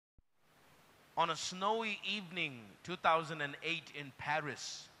On a snowy evening, 2008 in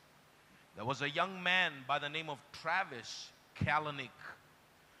Paris, there was a young man by the name of Travis Kalanick.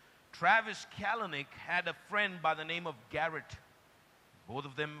 Travis Kalanick had a friend by the name of Garrett. Both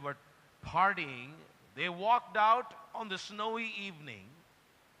of them were partying. They walked out on the snowy evening.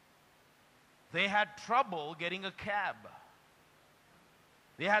 They had trouble getting a cab.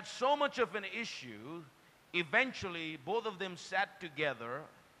 They had so much of an issue. Eventually, both of them sat together,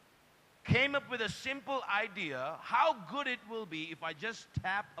 came up with a simple idea how good it will be if I just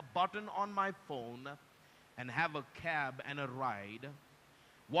tap a button on my phone and have a cab and a ride.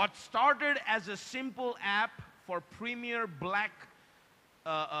 What started as a simple app for premier black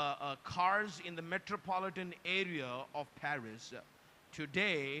cars in the metropolitan area of Paris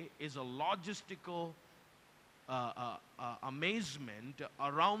today is a logistical amazement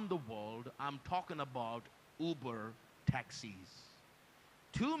around the world. I'm talking about Uber taxis.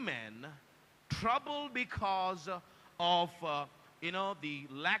 Two men troubled because of the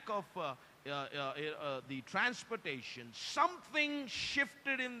lack of the transportation. Something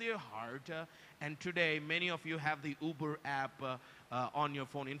shifted in their heart, and today many of you have the Uber app on your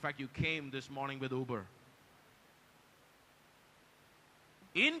phone. In fact, you came this morning with Uber.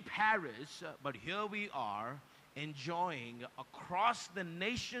 In Paris, but here we are enjoying across the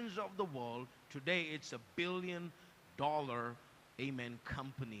nations of the world. Today it's $1 billion, amen,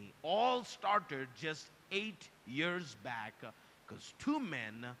 company. All started just 8 years back because two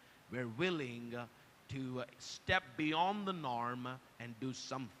men were willing to step beyond the norm and do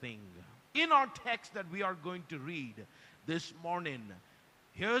something. In our text that we are going to read this morning,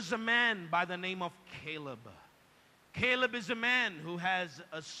 here's a man by the name of Caleb. Caleb is a man who has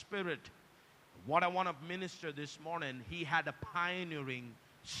a spirit. What I want to minister this morning, he had a pioneering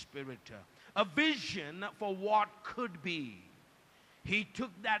spirit, a vision for what could be. He took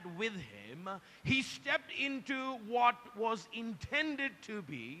that with him. He stepped into what was intended to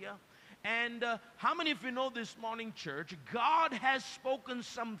be. And how many of you know this morning, church, God has spoken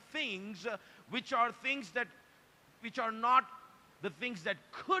some things which are not the things that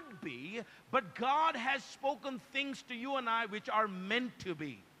could be, but God has spoken things to you and I which are meant to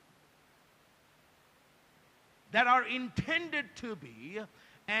be, that are intended to be.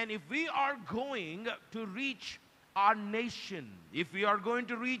 And if we are going to reach our nation, if we are going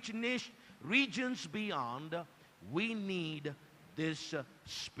to reach regions beyond, we need this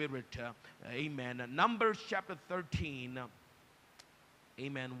spirit. Amen. Numbers chapter 13.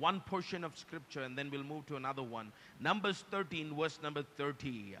 Amen. One portion of scripture, and then we'll move to another one. Numbers 13, verse number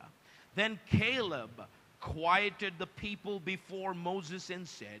 30. Then Caleb quieted the people before Moses and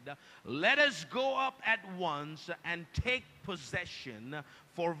said, "Let us go up at once and take possession,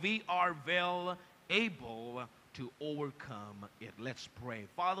 for we are well able to overcome it." Let's pray.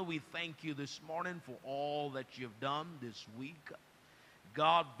 Father, we thank you this morning for all that you've done this week.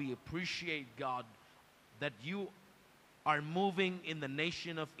 God, we appreciate, God, that you are moving in the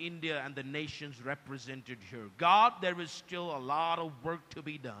nation of India and the nations represented here. God, there is still a lot of work to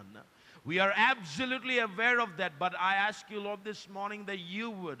be done. We are absolutely aware of that, but I ask you, Lord, this morning that you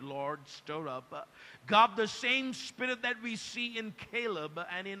would, Lord, stir up, God, the same spirit that we see in Caleb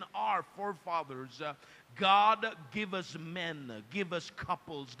and in our forefathers. God, give us men, give us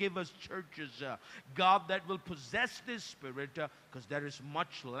couples, give us churches, God, that will possess this spirit, because there is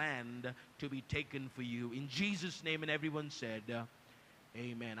much land to be taken for you. In Jesus' name, and everyone said,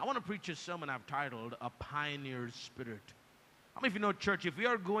 amen. I want to preach a sermon I've titled, A Pioneer's Spirit. How many of you know, church, if we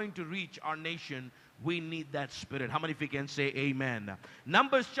are going to reach our nation, we need that spirit? How many of you can say amen?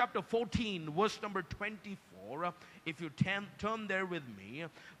 Numbers chapter 14, verse number 24. If you turn there with me.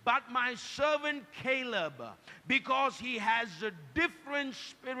 But my servant Caleb, because he has a different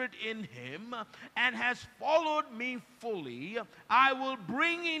spirit in him and has followed me fully, I will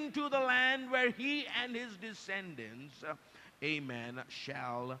bring into the land where he and his descendants, amen,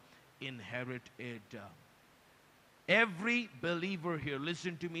 shall inherit it. Every believer here,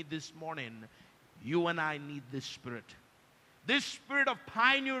 listen to me this morning, you and I need this spirit. This spirit of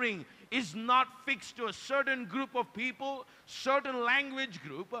pioneering is not fixed to a certain group of people, certain language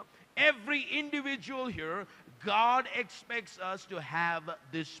group. Every individual here, God expects us to have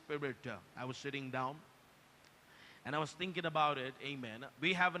this spirit. I was sitting down and I was thinking about it, amen.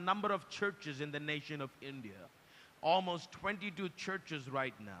 We have a number of churches in the nation of India, almost 22 churches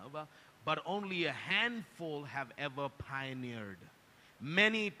right now, but only a handful have ever pioneered.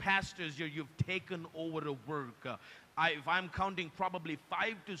 Many pastors here, you've taken over a work. If I'm counting, probably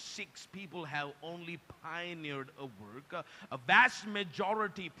 5 to 6 people have only pioneered a work. A vast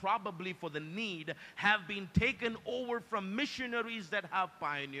majority, probably for the need, have been taken over from missionaries that have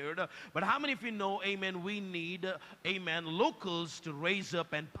pioneered. But how many of you know, amen, we need, amen, locals to raise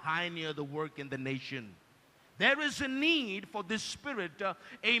up and pioneer the work in the nation? There is a need for this spirit,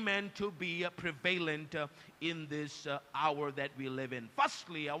 amen, to be prevalent in this hour that we live in.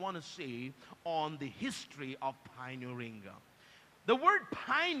 Firstly, I want to say on the history of pioneering. The word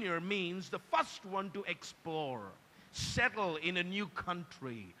pioneer means the first one to explore, settle in a new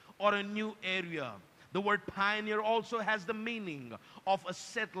country or a new area. The word pioneer also has the meaning of a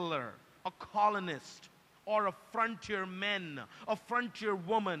settler, a colonist, or a frontier man, a frontier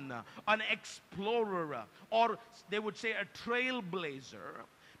woman, an explorer, or they would say a trailblazer.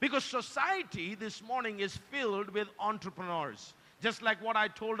 Because society this morning is filled with entrepreneurs. Just like what I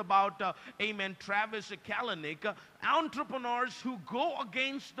told about, amen, Travis Kalanick, entrepreneurs who go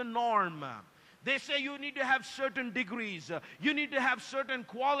against the norm. They say you need to have certain degrees. You need to have certain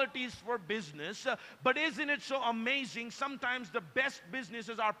qualities for business. But isn't it so amazing? Sometimes the best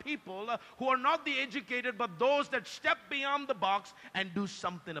businesses are people who are not the educated, but those that step beyond the box and do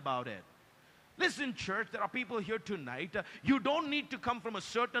something about it. Listen, church, there are people here tonight. You don't need to come from a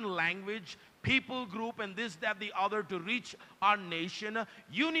certain language, people group, and this, that, the other to reach our nation.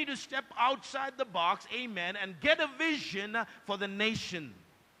 You need to step outside the box, amen, and get a vision for the nation.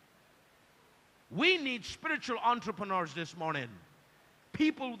 We need spiritual entrepreneurs this morning.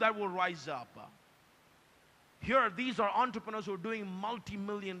 People that will rise up. Here, these are entrepreneurs who are doing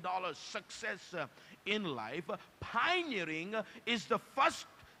multi-million-dollar success in life. Pioneering is the first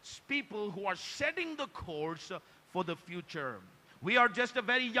people who are setting the course for the future. We are just a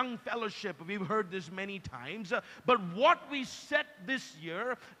very young fellowship. We've heard this many times. But what we set this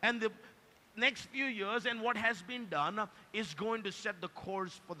year and the next few years and what has been done is going to set the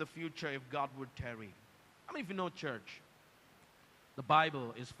course for the future if God would tarry. How many of you know, church, the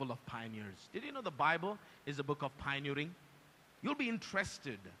Bible is full of pioneers? Did you know the Bible is a book of pioneering? You'll be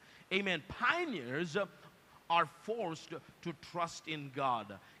interested. Amen. Pioneers are forced to trust in God.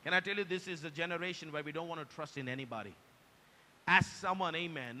 Can I tell you, this is a generation where we don't want to trust in anybody. Ask someone,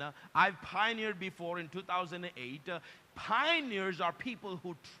 amen. I've pioneered before in 2008. Pioneers are people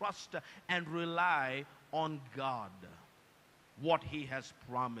who trust and rely on God, what He has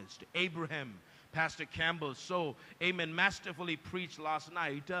promised. Abraham, Pastor Campbell, so, amen, masterfully preached last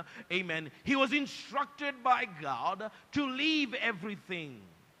night. Amen. He was instructed by God to leave everything,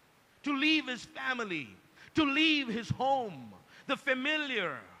 to leave his family, to leave his home, the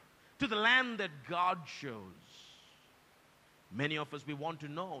familiar, to the land that God chose. Many of us, we want to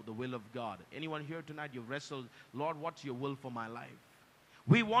know the will of God. Anyone here tonight, you've wrestled, Lord, what's your will for my life?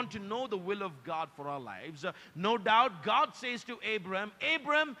 We want to know the will of God for our lives. No doubt, God says to Abram,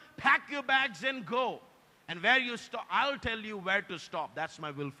 Abram, pack your bags and go. And where you stop, I'll tell you where to stop. That's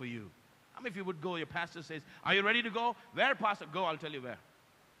my will for you. I mean, if you would go, your pastor says, are you ready to go? Where, pastor? Go, I'll tell you where.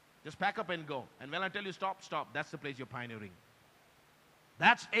 Just pack up and go. And when I tell you stop, stop. That's the place you're pioneering.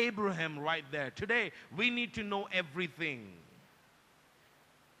 That's Abraham right there. Today, we need to know everything.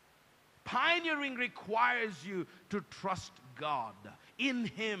 Pioneering requires you to trust God in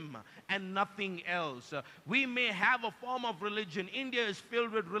Him and nothing else. We may have a form of religion. India is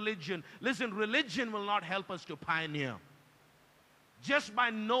filled with religion. Listen, religion will not help us to pioneer. Just by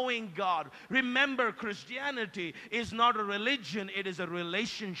knowing God. Remember, Christianity is not a religion, it is a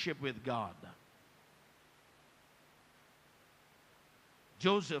relationship with God.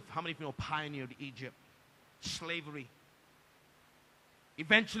 Joseph, how many of you know, pioneered Egypt? Slavery.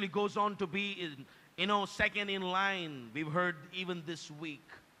 Eventually goes on to be, second in line. We've heard even this week.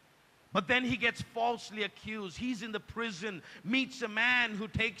 But then he gets falsely accused. He's in the prison, meets a man who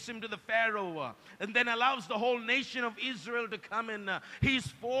takes him to the Pharaoh, and then allows the whole nation of Israel to come in. He's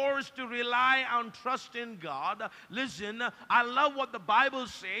forced to rely on trust in God. Listen, I love what the Bible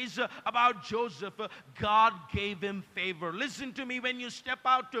says about Joseph. God gave him favor. Listen to me, when you step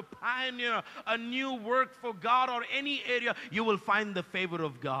out to pioneer a new work for God or any area, you will find the favor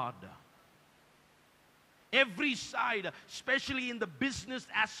of God. Every side, especially in the business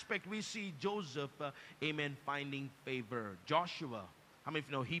aspect, we see Joseph, amen, finding favor. Joshua, how many of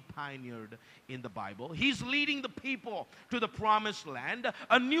you know he pioneered in the Bible? He's leading the people to the promised land,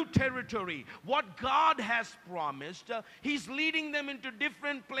 a new territory. What God has promised, He's leading them into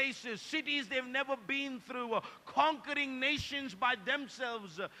different places, cities they've never been through. Conquering nations by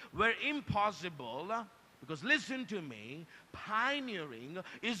themselves were impossible. Because listen to me, pioneering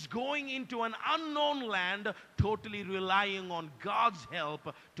is going into an unknown land, totally relying on God's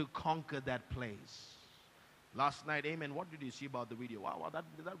help to conquer that place. Last night, amen, what did you see about the video? Wow, that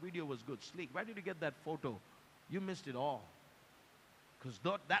video was good, sleek. Where did you get that photo? You missed it all. Because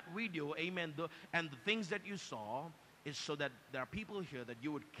that video, amen, and the things that you saw is so that there are people here that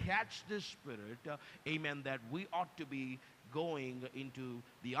you would catch the spirit, amen, that we ought to be going into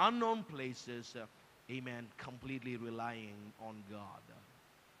the unknown places, amen, completely relying on God.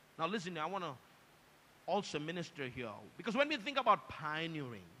 Now listen, I want to also minister here, because when we think about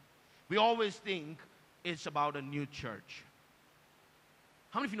pioneering, we always think it's about a new church.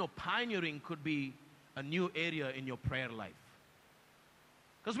 How many of you know pioneering could be a new area in your prayer life?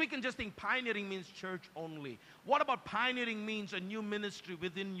 Because we can just think pioneering means church only. What about pioneering means a new ministry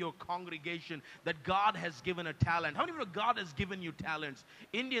within your congregation that God has given a talent? How many of you know God has given you talents?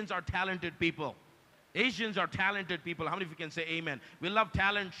 Indians are talented people. Asians are talented people. How many of you can say amen? We love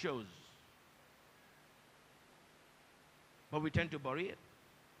talent shows. But we tend to bury it.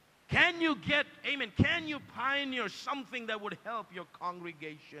 Can you get, amen, can you pioneer something that would help your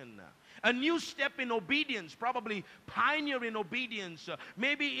congregation? A new step in obedience, probably pioneer in obedience.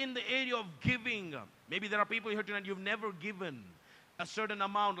 Maybe in the area of giving. Maybe there are people here tonight, you've never given a certain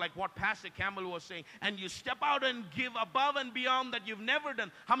amount, like what Pastor Campbell was saying, and you step out and give above and beyond that you've never done.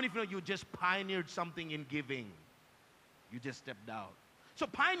 How many of you know you just pioneered something in giving? You just stepped out. So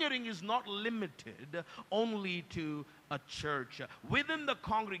pioneering is not limited only to a church. Within the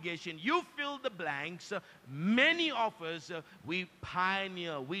congregation, you fill the blanks. Many of us, we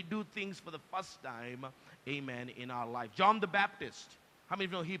pioneer. We do things for the first time, amen, in our life. John the Baptist, how many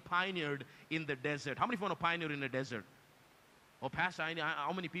of you know he pioneered in the desert? How many of you want to pioneer in the desert? Oh, Pastor,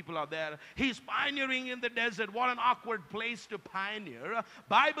 how many people are there? He's pioneering in the desert. What an awkward place to pioneer.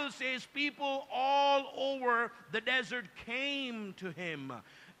 Bible says people all over the desert came to him.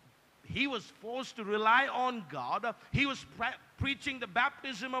 He was forced to rely on God. He was preaching the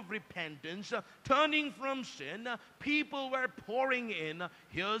baptism of repentance, turning from sin. People were pouring in.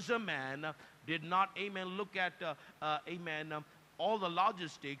 Here's a man, did not, amen, look at, amen, all the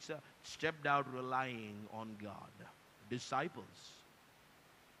logistics, stepped out relying on God. Disciples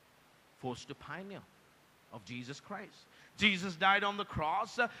forced to pioneer of Jesus Christ. Jesus died on the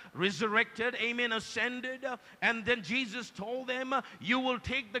cross, resurrected, amen, ascended, and then Jesus told them, you will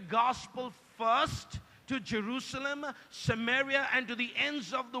take the gospel first to Jerusalem, Samaria, and to the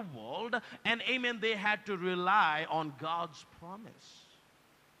ends of the world, and amen, they had to rely on God's promise.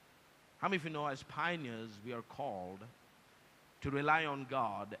 How many of you know as pioneers we are called to rely on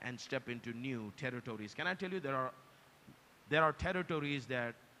God and step into new territories? Can I tell you there are territories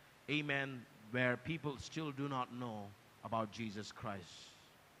that, amen, where people still do not know about Jesus Christ.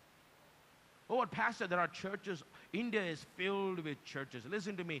 Oh, what Pastor, there are churches. India is filled with churches.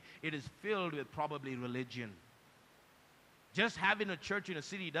 Listen to me, it is filled with probably religion. Just having a church in a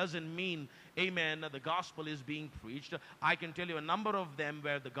city doesn't mean, amen, the gospel is being preached. I can tell you a number of them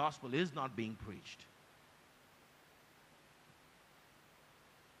where the gospel is not being preached.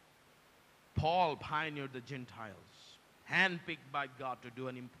 Paul pioneered the Gentiles, handpicked by God to do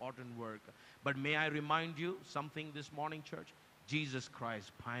an important work. But may I remind you something this morning, church? Jesus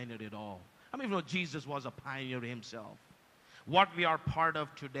Christ pioneered it all. How many of you know Jesus was a pioneer himself? What we are part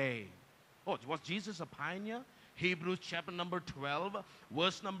of today. Oh, was Jesus a pioneer? Hebrews chapter number 12,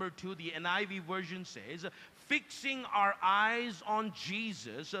 verse number 2, the NIV version says, fixing our eyes on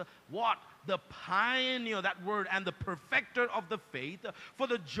Jesus, what? The pioneer, that word, and the perfecter of the faith. For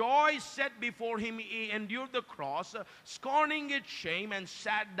the joy set before him, he endured the cross, scorning its shame, and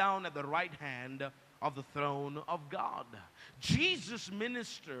sat down at the right hand of the throne of God. Jesus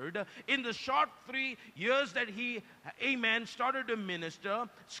ministered in the short 3 years that he, amen, started to minister.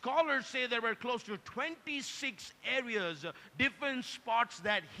 Scholars say there were close to 26 areas, different spots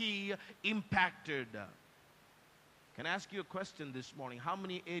that he impacted. Can I ask you a question this morning? How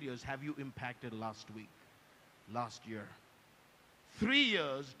many areas have you impacted last week, last year? 3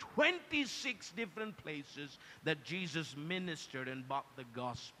 years, 26 different places that Jesus ministered and brought the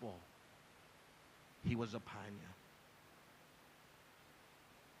gospel. He was a pioneer.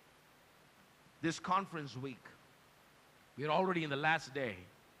 This conference week, we're already in the last day.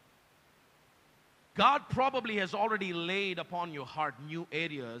 God probably has already laid upon your heart new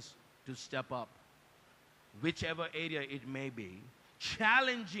areas to step up, whichever area it may be,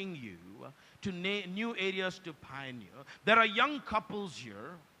 challenging you to new areas to pioneer. There are young couples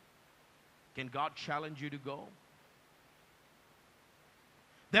here. Can God challenge you to go?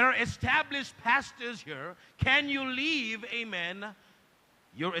 There are established pastors here. Can you leave, amen,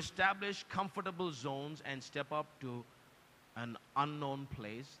 your established comfortable zones and step up to an unknown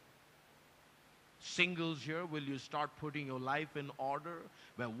place? Singles here, will you start putting your life in order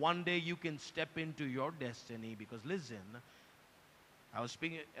where one day you can step into your destiny? Because listen, I was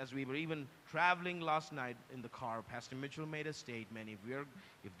speaking as we were even traveling last night in the car. Pastor Mitchell made a statement.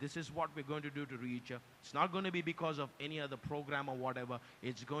 If this is what we're going to do to reach, it's not going to be because of any other program or whatever.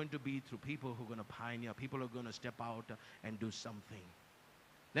 It's going to be through people who are going to pioneer. People who are going to step out and do something.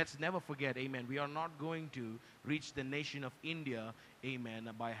 Let's never forget, amen, we are not going to reach the nation of India, amen,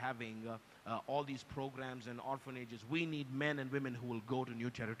 by having all these programs and orphanages. We need men and women who will go to new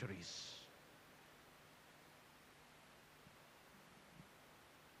territories.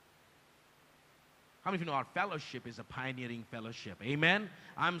 How many of you know our fellowship is a pioneering fellowship? Amen?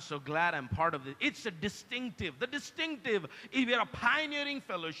 I'm so glad I'm part of this. It's a distinctive. The distinctive is we are a pioneering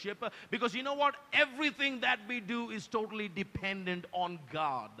fellowship because you know what? Everything that we do is totally dependent on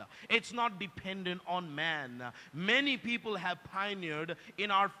God. It's not dependent on man. Many people have pioneered in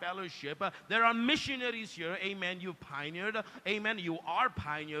our fellowship. There are missionaries here. Amen. You've pioneered. Amen. You are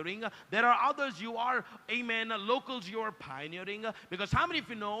pioneering. There are others you are. Amen. Locals you are pioneering. Because how many of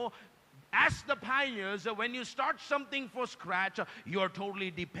you know, as the pioneers, when you start something from scratch, you are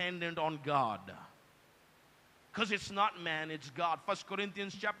totally dependent on God. Because it's not man, it's God. 1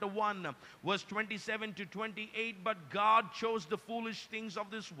 Corinthians chapter 1, verse 27 to 28. But God chose the foolish things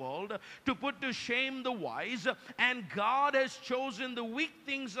of this world to put to shame the wise. And God has chosen the weak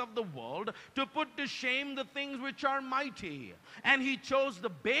things of the world to put to shame the things which are mighty. And He chose the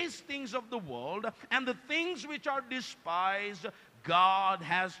base things of the world and the things which are despised, God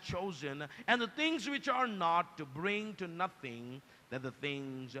has chosen, and the things which are not, to bring to nothing that the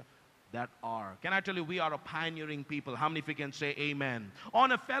things that are. Can I tell you, we are a pioneering people. How many of you can say amen?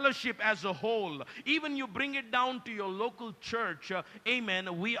 On a fellowship as a whole, even you bring it down to your local church,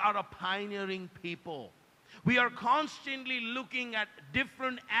 amen, we are a pioneering people. We are constantly looking at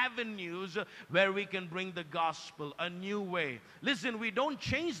different avenues where we can bring the gospel a new way. Listen, we don't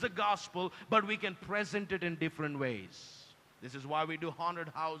change the gospel, but we can present it in different ways. This is why we do haunted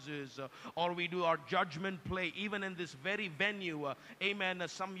houses, or we do our judgment play, even in this very venue. Amen.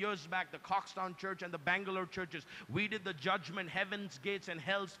 Some years back, the Coxtown Church and the Bangalore churches, we did the judgment, heaven's gates and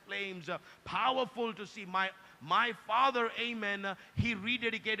hell's flames. Powerful to see. My father, amen, he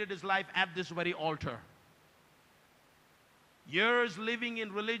rededicated his life at this very altar. Years living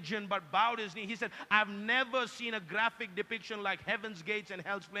in religion, but bowed his knee. He said, I've never seen a graphic depiction like heaven's gates and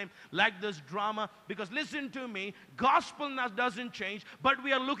hell's flame, like this drama. Because listen to me, gospel doesn't change, but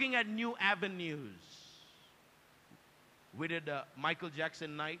we are looking at new avenues. We did Michael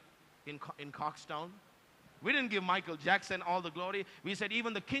Jackson night in Coxtown. We didn't give Michael Jackson all the glory. We said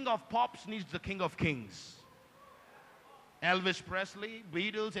even the king of pops needs the king of kings. Elvis Presley,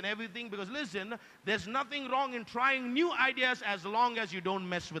 Beatles and everything. Because listen, there's nothing wrong in trying new ideas as long as you don't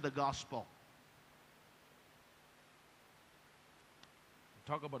mess with the gospel.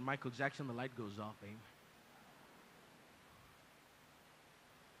 Talk about Michael Jackson, the light goes off, eh?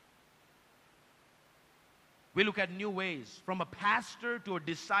 We look at new ways, from a pastor to a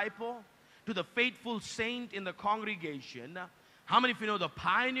disciple to the faithful saint in the congregation. How many of you know the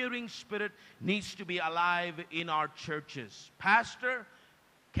pioneering spirit needs to be alive in our churches? Pastor,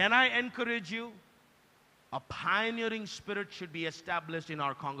 can I encourage you? A pioneering spirit should be established in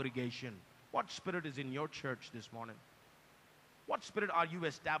our congregation. What spirit is in your church this morning? What spirit are you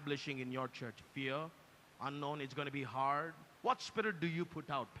establishing in your church? Fear, unknown, it's going to be hard. What spirit do you put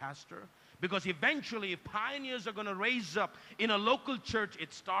out, Pastor? Because eventually, if pioneers are going to raise up in a local church,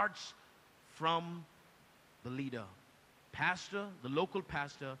 it starts from the leader. Pastor, the local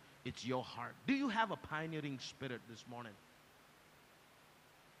pastor, it's your heart. Do you have a pioneering spirit this morning?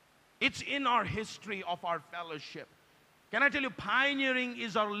 It's in our history of our fellowship. Can I tell you, pioneering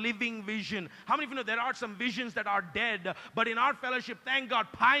is our living vision. How many of you know there are some visions that are dead, but in our fellowship, thank God,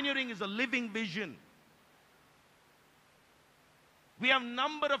 pioneering is a living vision. We have a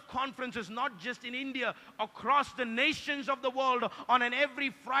number of conferences, not just in India, across the nations of the world. On an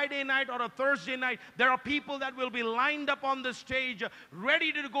every Friday night or a Thursday night, there are people that will be lined up on the stage,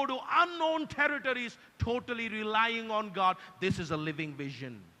 ready to go to unknown territories, totally relying on God. This is a living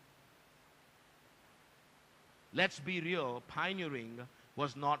vision. Let's be real, pioneering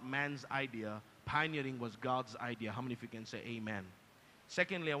was not man's idea. Pioneering was God's idea. How many of you can say amen?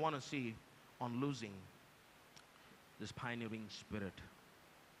 Secondly, I want to see on losing this pioneering spirit.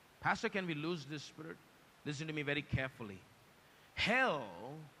 Pastor, can we lose this spirit? Listen to me very carefully. Hell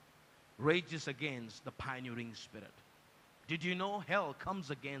rages against the pioneering spirit. Did you know hell comes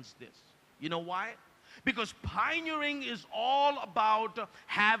against this? You know why? Because pioneering is all about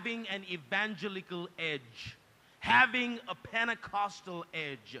having an evangelical edge, having a Pentecostal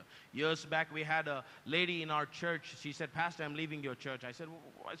edge. Years back, we had a lady in our church. She said, "Pastor, I'm leaving your church." I said,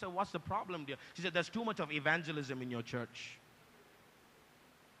 "What's the problem, dear?" She said, "There's too much of evangelism in your church.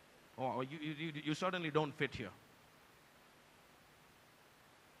 Oh, you certainly don't fit here."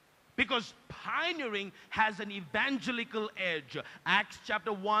 Because pioneering has an evangelical edge. Acts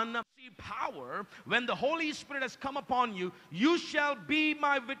chapter 1, see power. When the Holy Spirit has come upon you, you shall be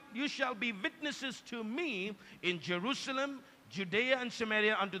witnesses to me in Jerusalem, Judea, and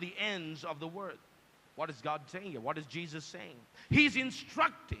Samaria unto the ends of the world. What is God saying here? What is Jesus saying? He's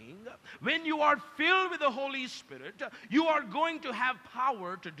instructing, when you are filled with the Holy Spirit, you are going to have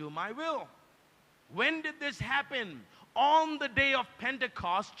power to do my will. When did this happen? On the day of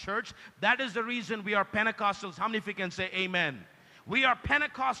Pentecost, church. That is the reason we are Pentecostals. How many of you can say amen? We are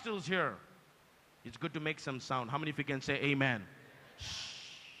Pentecostals here. It's good to make some sound. How many of you can say amen? Shh.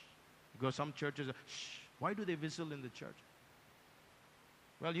 Because some churches, shh. Why do they whistle in the church?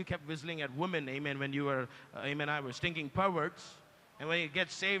 Well, you kept whistling at women, amen, when you were, amen, I were stinking perverts. And when you get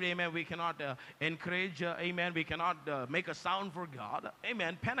saved, amen, we cannot encourage, amen, we cannot make a sound for God.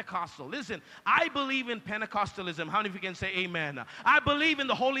 Amen, Pentecostal. Listen, I believe in Pentecostalism. How many of you can say amen? I believe in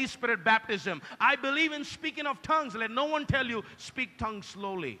the Holy Spirit baptism. I believe in speaking of tongues. Let no one tell you, speak tongues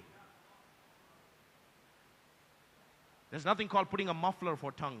slowly. There's nothing called putting a muffler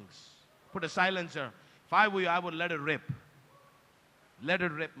for tongues. Put a silencer. If I were you, I would let it rip. Let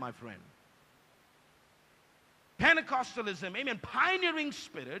it rip, my friend. Pentecostalism, amen, pioneering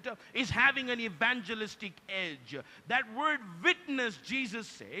spirit is having an evangelistic edge. That word witness, Jesus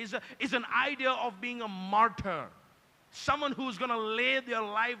says, is an idea of being a martyr. Someone who's going to lay their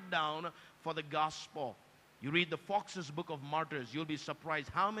life down for the gospel. You read the Fox's Book of Martyrs, you'll be surprised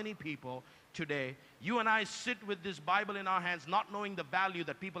how many people today, you and I sit with this Bible in our hands not knowing the value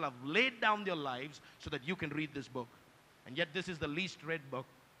that people have laid down their lives so that you can read this book. And yet this is the least read book.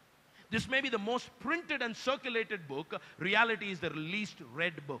 This may be the most printed and circulated book. Reality is the least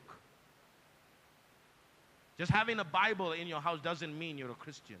read book. Just having a Bible in your house doesn't mean you're a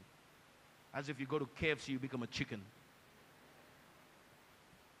Christian. As if you go to KFC, you become a chicken.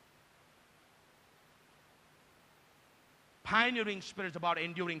 Pioneering spirit is about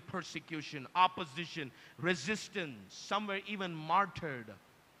enduring persecution, opposition, resistance, somewhere even martyred.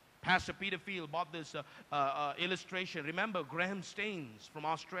 Pastor Peter Field bought this illustration. Remember Graham Staines from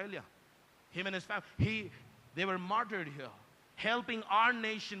Australia? Him and his family, they were martyred here, helping our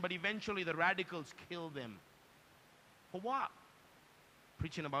nation, but eventually the radicals killed them. For what?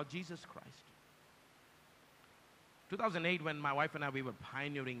 Preaching about Jesus Christ. 2008, when my wife and I, we were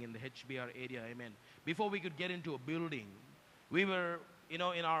pioneering in the HBR area, amen. Before we could get into a building, we were, in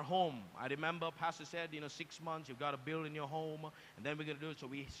our home. I remember Pastor said, 6 months, you've got to build in your home, and then we're going to do it. So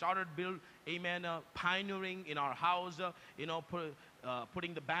we started pioneering in our house,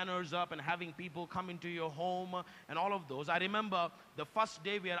 putting the banners up and having people come into your home and all of those. I remember the first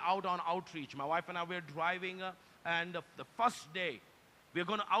day we were out on outreach. My wife and I were driving, and the first day, we're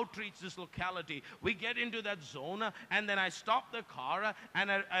going to outreach this locality. We get into that zone, and then I stop the car,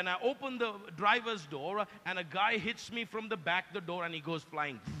 and I open the driver's door, and a guy hits me from the back the door, and he goes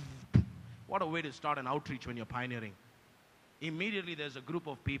flying. What a way to start an outreach when you're pioneering. Immediately, there's a group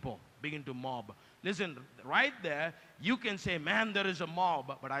of people begin to mob. Listen, right there, you can say, man, there is a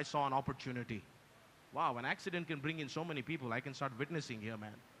mob, but I saw an opportunity. Wow, an accident can bring in so many people. I can start witnessing here,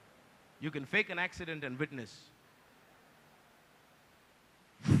 man. You can fake an accident and witness.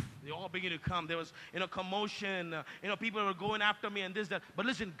 They all begin to come. There was, commotion. People were going after me and this, that. But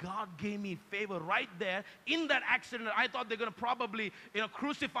listen, God gave me favor right there in that accident. I thought they're going to probably,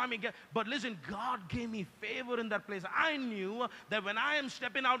 crucify me. But listen, God gave me favor in that place. I knew that when I am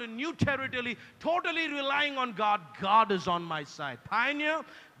stepping out in new territory, totally relying on God, God is on my side. Pioneer,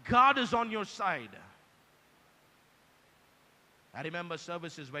 God is on your side. I remember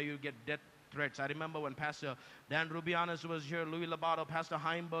services where you get death threats. I remember when Pastor Dan Rubianis was here, Louis Labato, Pastor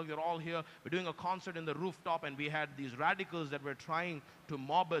Heimberg, they're all here. We're doing a concert in the rooftop, and we had these radicals that were trying to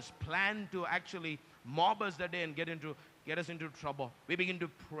mob us, plan to actually mob us that day and get us into trouble. We begin to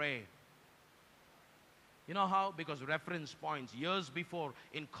pray. You know how? Because reference points. Years before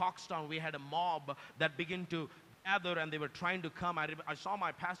in Coxtown, we had a mob that began to gather, and they were trying to come. I saw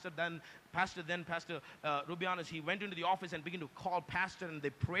my Pastor Rubianis. He went into the office and began to call Pastor, and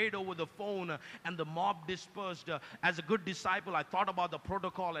they prayed over the phone, and the mob dispersed. As a good disciple, I thought about the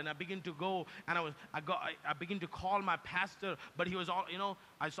protocol, and I began to go, and I began to call my pastor, but he was all,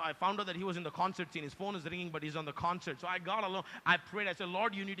 I found out that he was in the concert scene. His phone is ringing, but he's on the concert. So I got alone. I prayed. I said,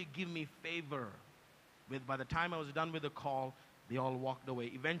 Lord, you need to give me favor. By the time I was done with the call, they all walked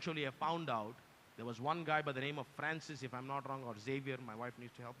away. Eventually, I found out there was one guy by the name of Francis, if I'm not wrong, or Xavier. My wife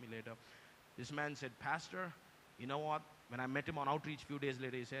needs to help me later. This man said, Pastor, you know what? When I met him on outreach a few days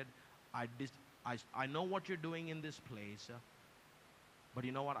later, he said, I know what you're doing in this place, but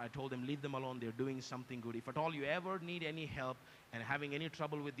you know what? I told them, leave them alone. They're doing something good. If at all you ever need any help and having any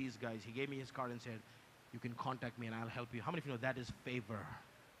trouble with these guys, he gave me his card and said, you can contact me and I'll help you. How many of you know that is favor?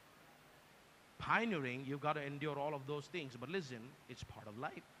 Pioneering, you've got to endure all of those things. But listen, it's part of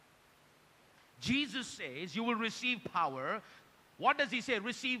life. Jesus says you will receive power. What does he say?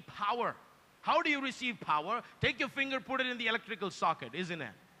 Receive power. How do you receive power? Take your finger, put it in the electrical socket, isn't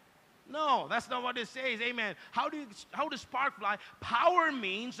it? No, that's not what it says. Amen. How does spark fly? Power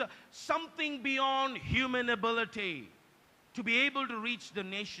means something beyond human ability. To be able to reach the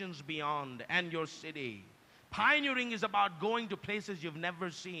nations beyond and your city. Pioneering is about going to places you've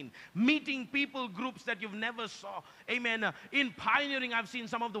never seen. Meeting people groups that you've never saw. Amen. In pioneering, I've seen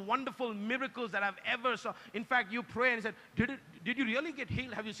some of the wonderful miracles that I've ever saw. In fact, you pray and he said, did you really get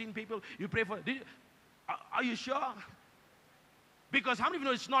healed? Have you seen people? You pray for, are you sure? Because how many of you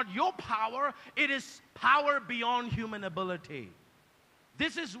know it's not your power, it is power beyond human ability.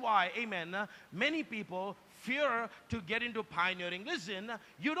 This is why, amen, many people fear to get into pioneering. Listen,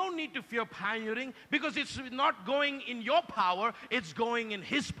 you don't need to fear pioneering because it's not going in your power, it's going in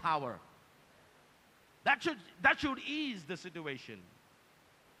His power. That should ease the situation.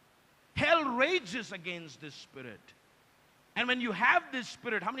 Hell rages against this spirit. And when you have this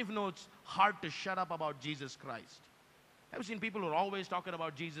spirit, how many of you know it's hard to shut up about Jesus Christ? Have you seen people who are always talking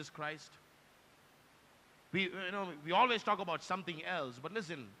about Jesus Christ? We always talk about something else, but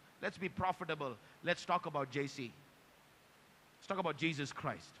listen, let's be profitable. Let's talk about JC. Let's talk about Jesus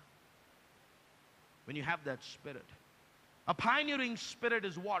Christ. When you have that spirit. A pioneering spirit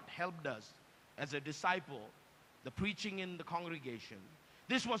is what helped us as a disciple, the preaching in the congregation.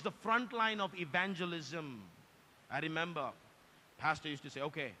 This was the front line of evangelism. I remember pastor used to say,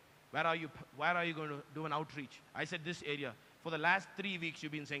 okay, where are you going to do an outreach? I said, this area. For the last 3 weeks,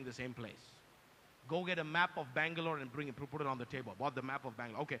 you've been saying the same place. Go get a map of Bangalore and put it on the table. Bought the map of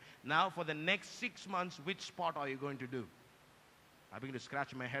Bangalore. Okay, now for the next 6 months, which spot are you going to do? I begin to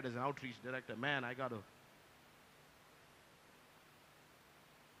scratch my head as an outreach director. Man, I got to.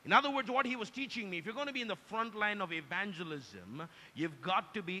 In other words, what he was teaching me, if you're going to be in the front line of evangelism, you've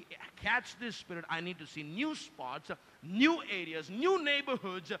got to catch this spirit. I need to see new spots, new areas, new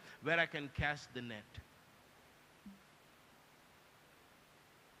neighborhoods where I can cast the net.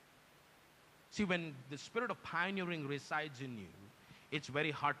 See, when the spirit of pioneering resides in you, it's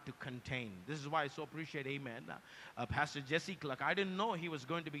very hard to contain. This is why I so appreciate, amen, Pastor Jesse Clark. I didn't know he was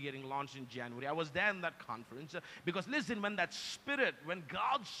going to be getting launched in January. I was there in that conference. Because listen, when that spirit, when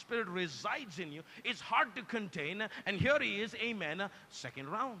God's spirit resides in you, it's hard to contain. And here he is, amen, second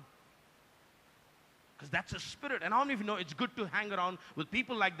round. Because that's a spirit. And how many of you know it's good to hang around with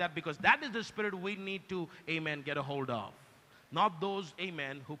people like that, because that is the spirit we need to, amen, get a hold of. Not those,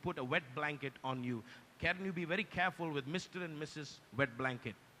 amen, who put a wet blanket on you. Can you be very careful with Mr. and Mrs. Wet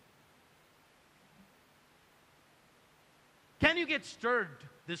Blanket? Can you get stirred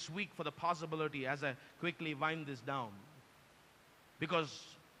this week for the possibility, as I quickly wind this down? Because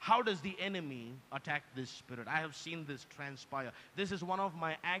how does the enemy attack this spirit? I have seen this transpire. This is one of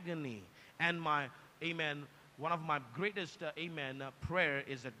my agony and my, amen, one of my greatest, amen, prayer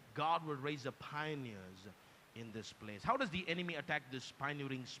is that God will raise the pioneers in this place. How does the enemy attack this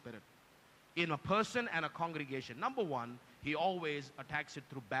pioneering spirit? In a person and a congregation. Number one, he always attacks it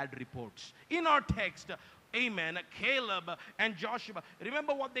through bad reports. In our text, amen, Caleb and Joshua.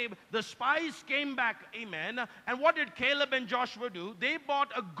 Remember what the spies came back, amen. And what did Caleb and Joshua do? They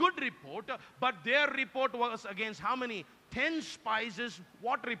brought a good report, but their report was against how many? 10 spies.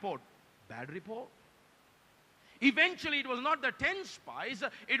 What report? Bad report. Eventually, it was not the 10 spies.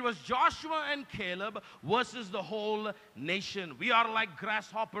 It was Joshua and Caleb versus the whole nation. We are like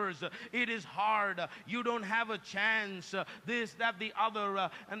grasshoppers. It is hard. You don't have a chance. This, that, the other.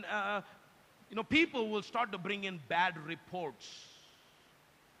 People will start to bring in bad reports.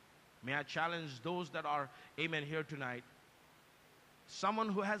 May I challenge those that are, amen, here tonight. Someone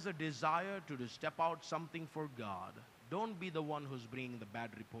who has a desire to step out something for God, don't be the one who's bringing the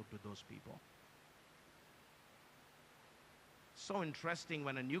bad report to those people. So interesting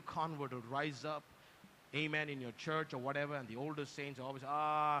when a new convert would rise up, amen, in your church or whatever, and the older saints are always,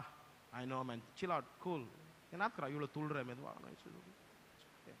 I know, man, chill out, cool. It's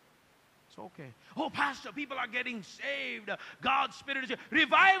okay. Oh, pastor, people are getting saved. God's spirit is here.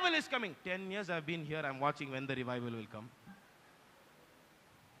 Revival is coming. 10 years I've been here. I'm watching when the revival will come.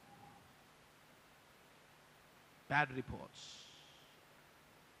 Bad reports.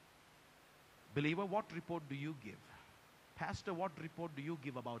 Believer, what report do you give? Pastor, what report do you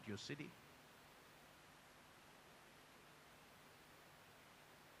give about your city?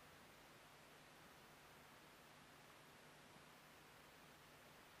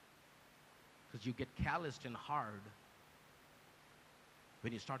 Because you get calloused and hard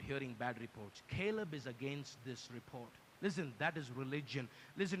when you start hearing bad reports. Caleb is against this report. Listen, that is religion.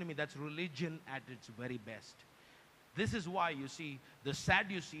 Listen to me, that's religion at its very best. This is why, you see, the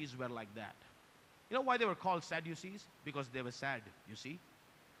Sadducees were like that. You know why they were called Sadducees? Because they were sad, you see.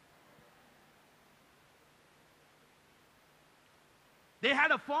 They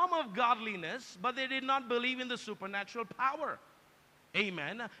had a form of godliness, but they did not believe in the supernatural power.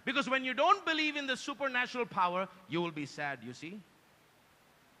 Amen. Because when you don't believe in the supernatural power, you will be sad, you see.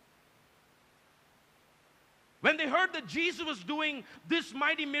 When they heard that Jesus was doing this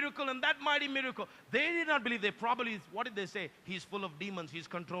mighty miracle and that mighty miracle, they did not believe. They probably, what did they say? He's full of demons, he's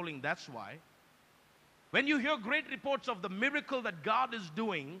controlling, that's why. When you hear great reports of the miracle that God is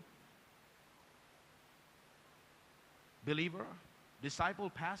doing, believer, disciple,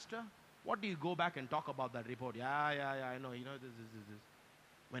 pastor, what do you go back and talk about that report? Yeah, I know, you know, this.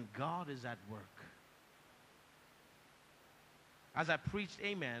 When God is at work. As I preached,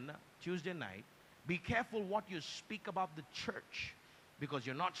 amen, Tuesday night, be careful what you speak about the church, because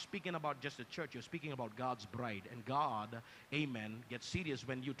you're not speaking about just the church, you're speaking about God's bride. And God, amen, gets serious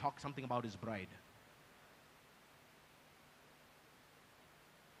when you talk something about his bride.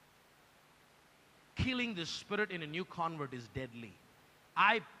 Killing the spirit in a new convert is deadly.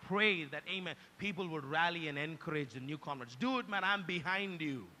 I pray that, amen, people would rally and encourage the new converts. Do it, man, I'm behind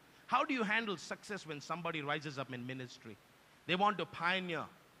you. How do you handle success when somebody rises up in ministry? They want to pioneer.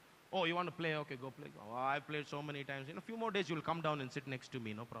 Oh, you want to play? Okay, go play. Oh, I've played so many times. In a few more days, you'll come down and sit next to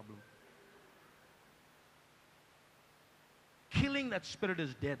me, no problem. Killing that spirit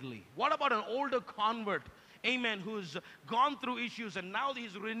is deadly. What about an older convert, amen, who's gone through issues and now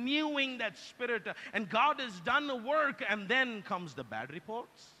he's renewing that spirit and God has done the work, and then comes the bad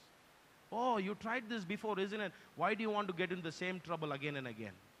reports? Oh, you tried this before, isn't it? Why do you want to get in the same trouble again and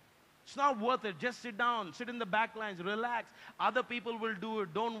again? It's not worth it. Just sit down, sit in the back lines, relax. Other people will do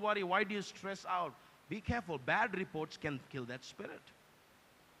it. Don't worry. Why do you stress out? Be careful. Bad reports can kill that spirit.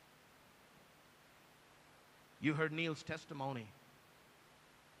 You heard Neil's testimony.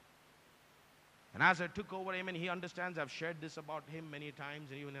 And as I took over, amen, he understands. I've shared this about him many times,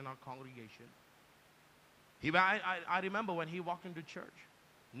 and even in our congregation. I remember when he walked into church.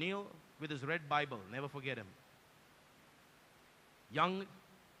 Neil with his red Bible. Never forget him. Young,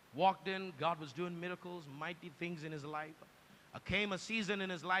 walked in. God was doing miracles, mighty things in his life. Came a season in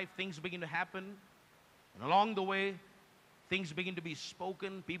his life, things begin to happen. And along the way, things begin to be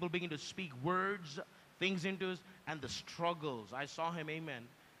spoken. People begin to speak words, things into his, and the struggles. I saw him, amen,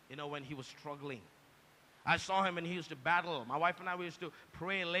 you know, when he was struggling. I saw him when he used to battle. My wife and I, we used to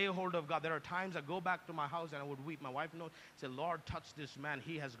pray and lay hold of God. There are times I go back to my house and I would weep. My wife knows, say, Lord, touch this man.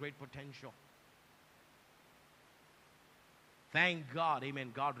 He has great potential. Thank God,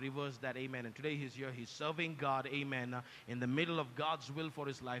 amen. God reversed that, amen. And today he's here. He's serving God, amen, in the middle of God's will for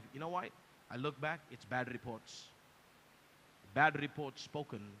his life. You know what? I look back, it's bad reports. Bad reports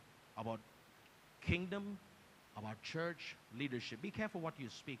spoken about kingdom, about church, leadership. Be careful what you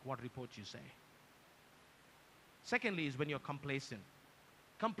speak, what reports you say. Secondly is when you're complacent.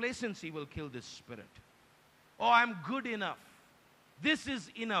 Complacency will kill this spirit. Oh, I'm good enough. This is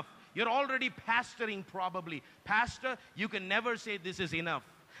enough. You're already pastoring probably. Pastor, you can never say this is enough.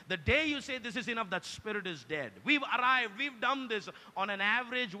 The day you say this is enough, that spirit is dead. We've arrived. We've done this on an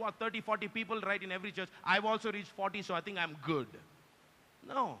average, 30, 40 people right in every church. I've also reached 40, so I think I'm good.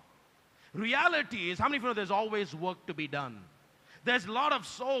 No. Reality is, how many of you know there's always work to be done? There's a lot of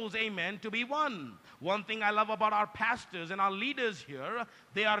souls, amen, to be won. One thing I love about our pastors and our leaders here,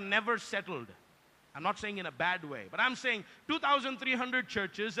 they are never settled. I'm not saying in a bad way, but I'm saying 2,300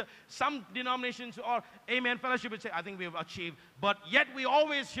 churches, some denominations or, amen, fellowship would say, I think we have achieved. But yet we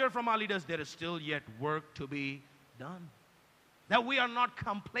always hear from our leaders, there is still yet work to be done. That we are not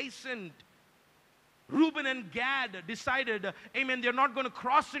complacent. Reuben and Gad decided, amen, they're not going to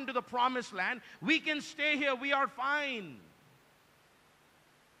cross into the promised land. We can stay here. We are fine.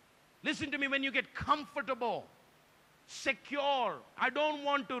 Listen to me, when you get comfortable, secure, I don't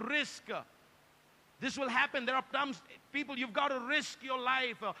want to risk. This will happen. There are times, people, you've got to risk your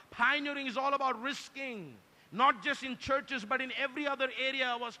life. Pioneering is all about risking. Not just in churches, but in every other area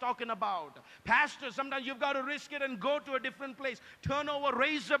I was talking about. Pastors, sometimes you've got to risk it and go to a different place. Turn over,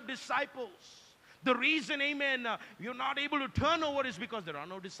 raise up disciples. The reason, amen, you're not able to turn over is because there are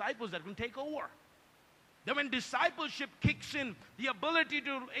no disciples that can take over. Then when discipleship kicks in, the ability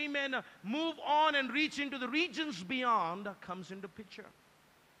to, amen, move on and reach into the regions beyond comes into picture.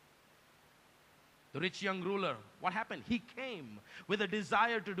 The rich young ruler, what happened? He came with a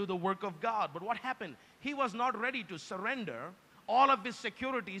desire to do the work of God. But what happened? He was not ready to surrender all of his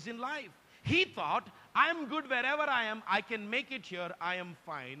securities in life. He thought, I'm good wherever I am. I can make it here. I am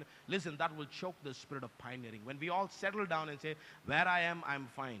fine. Listen, that will choke the spirit of pioneering. When we all settle down and say, where I am, I'm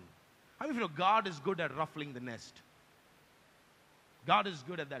fine. How many of you know God is good at ruffling the nest? God is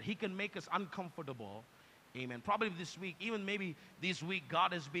good at that. He can make us uncomfortable. Amen. Probably this week, even maybe this week,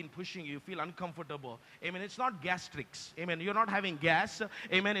 God has been pushing you. You feel uncomfortable. Amen. It's not gastrics. Amen. You're not having gas.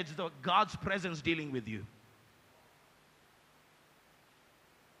 Amen. It's God's presence dealing with you.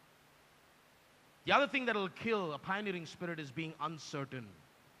 The other thing that will kill a pioneering spirit is being uncertain.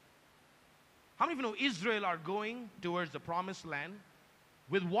 How many of you know Israel are going towards the promised land?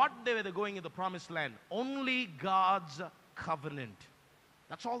 With what they were going in the promised land? Only God's covenant.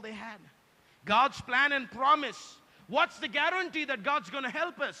 That's all they had. God's plan and promise. What's the guarantee that God's going to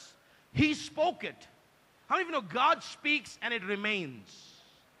help us? He spoke it. How many of you know God speaks and it remains?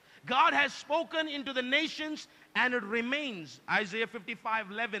 God has spoken into the nations and it remains. Isaiah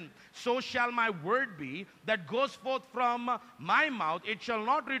 55:11. So shall my word be that goes forth from my mouth. It shall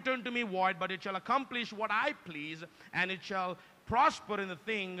not return to me void, but it shall accomplish what I please, and it shall prosper in the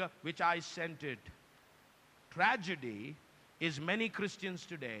thing which I sent it. Tragedy is many Christians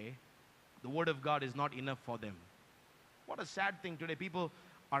today, the word of God is not enough for them. What a sad thing today. People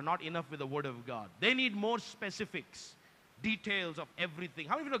are not enough with the word of God. They need more specifics, details of everything.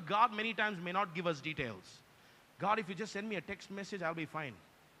 How many of you know God many times may not give us details? God, if you just send me a text message, I'll be fine.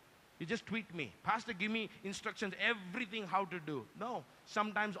 You just tweet me. Pastor, give me instructions, everything how to do. No,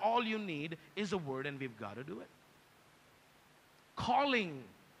 sometimes all you need is a word and we've got to do it. Calling.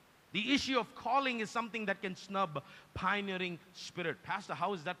 The issue of calling is something that can snub pioneering spirit. Pastor,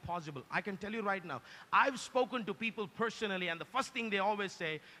 how is that possible? I can tell you right now. I've spoken to people personally, and the first thing they always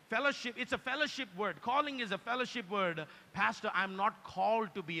say, fellowship, it's a fellowship word. Calling is a fellowship word. Pastor, I'm not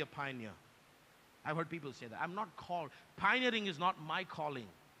called to be a pioneer. I've heard people say that. I'm not called. Pioneering is not my calling.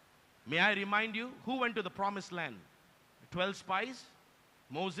 May I remind you, who went to the promised land? 12 spies?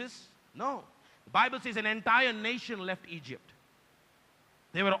 Moses? No. The Bible says an entire nation left Egypt.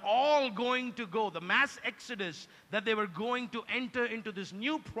 They were all going to go, the mass exodus that they were going to enter into this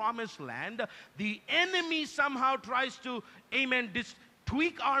new promised land. The enemy somehow tries to, amen,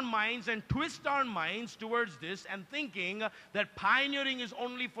 tweak our minds and twist our minds towards this and thinking that pioneering is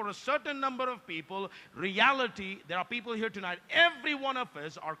only for a certain number of people. Reality, there are people here tonight, every one of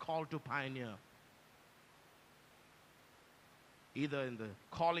us are called to pioneer. Either in the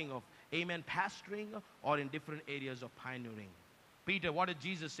calling of, amen, pastoring or in different areas of pioneering. Peter, what did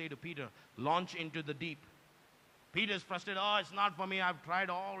Jesus say to Peter? Launch into the deep. Peter's frustrated. Oh, it's not for me. I've tried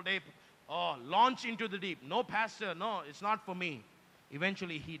all day. Oh, launch into the deep. No, pastor, no, it's not for me.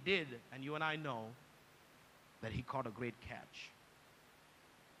 Eventually he did, and you and I know that he caught a great catch.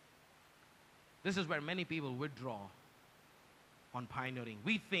 This is where many people withdraw on pioneering.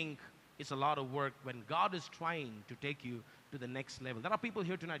 We think it's a lot of work when God is trying to take you to the next level. There are people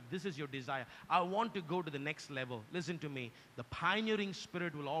here tonight, this is your desire. I want to go to the next level. Listen to me. The pioneering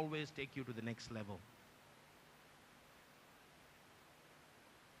spirit will always take you to the next level.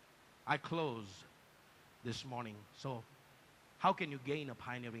 I close this morning. So, how can you gain a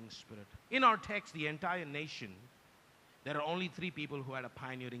pioneering spirit? In our text, the entire nation, there are only 3 people who had a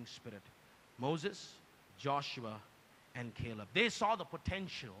pioneering spirit. Moses, Joshua, and Caleb. They saw the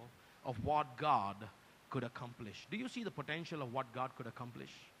potential of what God could accomplish. Do you see the potential of what God could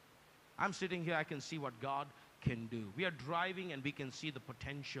accomplish? I'm sitting here, I can see what God can do. We are driving and we can see the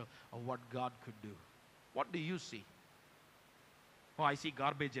potential of what God could do. What do you see? Oh, I see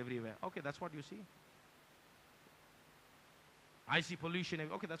garbage everywhere. Okay, that's what you see. I see pollution.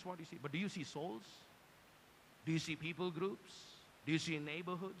 Okay, that's what you see. But do you see souls? Do you see people groups? Do you see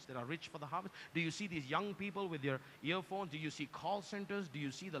neighborhoods that are rich for the harvest? Do you see these young people with their earphones? Do you see call centers? Do you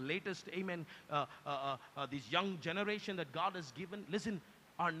see the latest, amen, this young generation that God has given? Listen,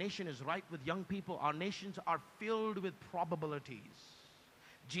 our nation is ripe with young people. Our nations are filled with probabilities.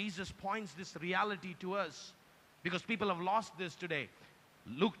 Jesus points this reality to us because people have lost this today.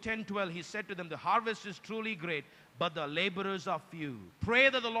 Luke 10:12, he said to them, the harvest is truly great, but the laborers are few. Pray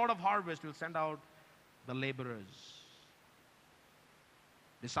that the Lord of harvest will send out the laborers.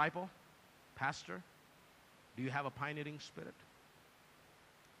 Disciple, pastor, do you have a pioneering spirit?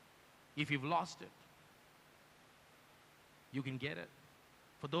 If you've lost it, you can get it.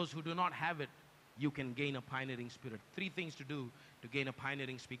 For those who do not have it, you can gain a pioneering spirit. 3 things to do to gain a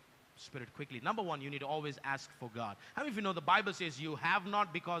pioneering Spirit quickly. Number one, you need to always ask for God. How many of you know the Bible says you have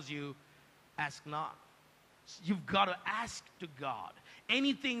not because you ask not? You've got to ask to God.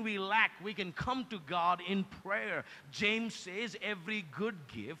 Anything we lack, we can come to God in prayer. James says every good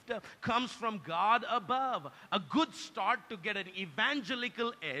gift comes from God above. A good start to get an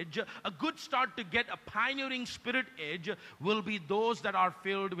evangelical edge, a good start to get a pioneering spirit edge will be those that are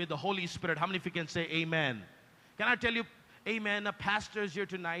filled with the Holy Spirit. How many of you can say amen? Can I tell you, amen, pastors here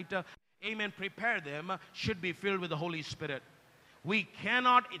tonight, amen, prepare them, should be filled with the Holy Spirit. We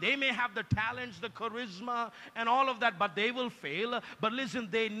cannot, they may have the talents, the charisma, and all of that, but they will fail. But listen,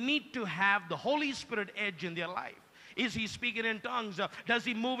 they need to have the Holy Spirit edge in their life. Is he speaking in tongues? Does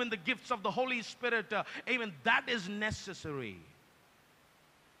he move in the gifts of the Holy Spirit? Amen. That is necessary.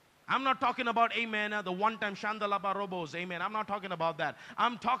 I'm not talking about, amen, the one-time Shandalaba Robos, amen. I'm not talking about that.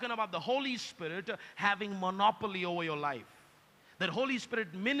 I'm talking about the Holy Spirit having monopoly over your life. That Holy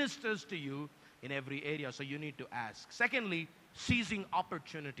Spirit ministers to you in every area, so you need to ask. Secondly, seizing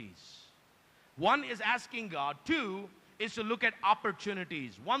opportunities. One is asking God. Two is to look at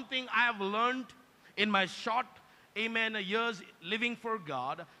opportunities. One thing I have learned in my short, amen, years living for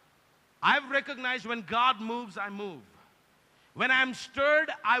God, I've recognized when God moves, I move. When I'm stirred,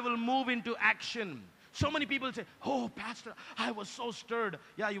 I will move into action. So many people say, oh, Pastor, I was so stirred.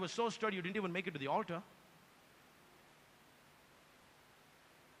 Yeah, you were so stirred, you didn't even make it to the altar.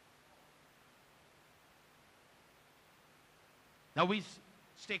 Now we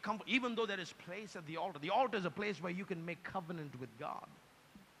stay comfortable, even though there is place at the altar. The altar is a place where you can make covenant with God.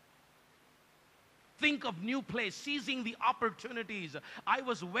 Think of new place, seizing the opportunities. I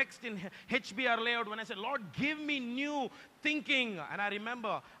was vexed in HBR layout when I said, Lord, give me new thinking. And I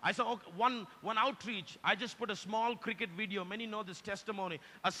remember, I saw one outreach. I just put a small cricket video. Many know this testimony.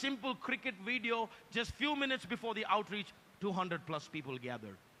 A simple cricket video, just few minutes before the outreach, 200 plus people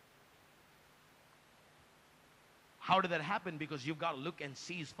gathered. How did that happen? Because you've got to look and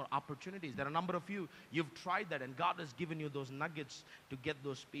seize for opportunities. There are a number of you, you've tried that, and God has given you those nuggets to get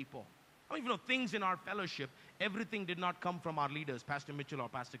those people. I mean, you know, things in our fellowship, everything did not come from our leaders, Pastor Mitchell or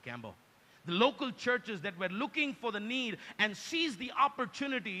Pastor Campbell. The local churches that were looking for the need and seized the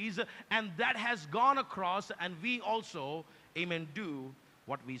opportunities, and that has gone across, and we also, amen, do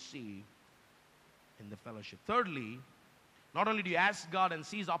what we see in the fellowship. Thirdly, not only do you ask God and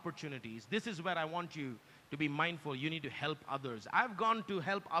seize opportunities, this is where I want you to be mindful. You need to help others. I've gone to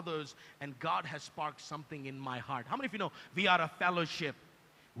help others, and God has sparked something in my heart. How many of you know we are a fellowship?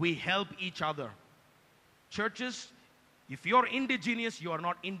 We help each other. Churches, if you're indigenous, you are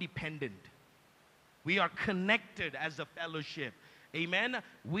not independent. We are connected as a fellowship. Amen.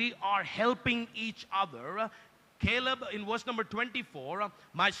 We are helping each other. Caleb, in verse number 24,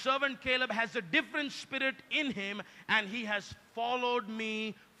 my servant Caleb has a different spirit in him, and he has followed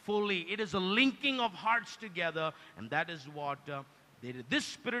me fully. It is a linking of hearts together, and that is what they did. This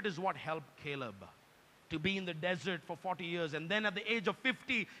spirit is what helped Caleb to be in the desert for 40 years. And then at the age of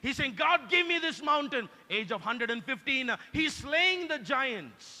 50, he's saying, God, give me this mountain. Age of 115, he's slaying the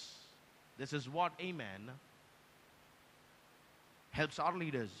giants. This is what, amen, helps our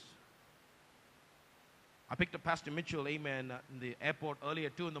leaders. I picked up Pastor Mitchell, amen, in the airport earlier,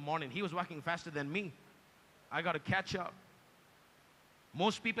 2 in the morning. He was walking faster than me. I got to catch up.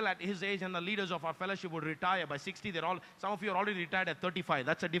 Most people at his age and the leaders of our fellowship would retire by 60. Some of you are already retired at 35.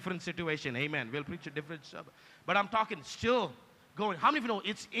 That's a different situation. Amen. We'll preach a different stuff. But I'm talking still going. How many of you know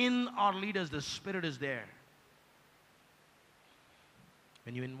it's in our leaders? The Spirit is there.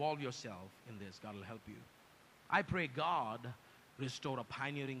 When you involve yourself in this, God will help you. I pray God restore a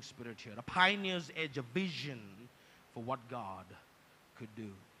pioneering spirit here, a pioneer's edge, a vision for what God could do.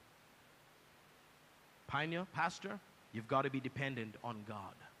 Pioneer, pastor, you've got to be dependent on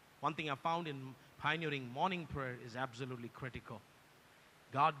God. One thing I found in pioneering morning prayer is absolutely critical.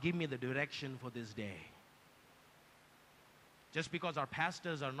 God, give me the direction for this day. Just because our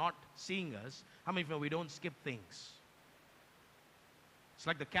pastors are not seeing us, how many of you know we don't skip things? It's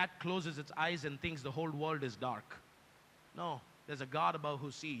like the cat closes its eyes and thinks the whole world is dark. No, there's a God above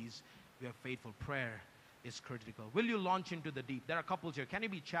who sees. We are faithful. Prayer is critical. Will you launch into the deep? There are couples here. Can you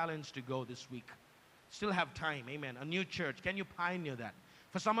be challenged to go this week? Still have time, amen. A new church, can you pioneer that?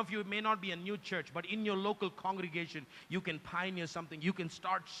 For some of you, it may not be a new church, but in your local congregation, you can pioneer something. You can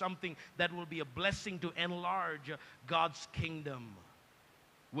start something that will be a blessing to enlarge God's kingdom.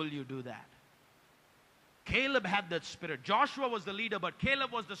 Will you do that? Caleb had that spirit. Joshua was the leader, but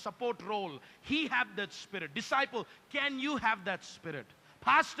Caleb was the support role. He had that spirit. Disciple, can you have that spirit?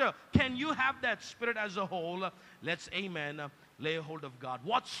 Pastor, can you have that spirit as a whole? Let's, amen, lay hold of God.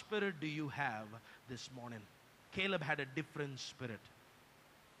 What spirit do you have this morning? Caleb had a different spirit.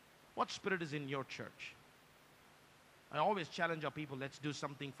 What spirit is in your church? I always challenge our people, let's do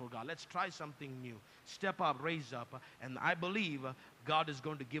something for God. Let's try something new. Step up, raise up. And I believe God is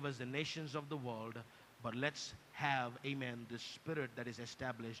going to give us the nations of the world. But let's have, amen, the spirit that is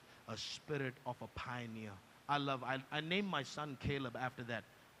established, a spirit of a pioneer. I named my son Caleb after that.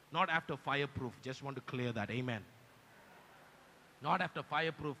 Not after fireproof. Just want to clear that. Amen. Not after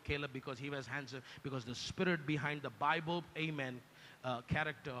fireproof Caleb because he was handsome. Because the spirit behind the Bible, amen,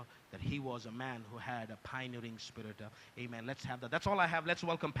 character, that he was a man who had a pioneering spirit. Amen. Let's have that. That's all I have. Let's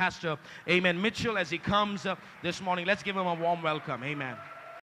welcome Pastor, amen, Mitchell as he comes this morning. Let's give him a warm welcome. Amen.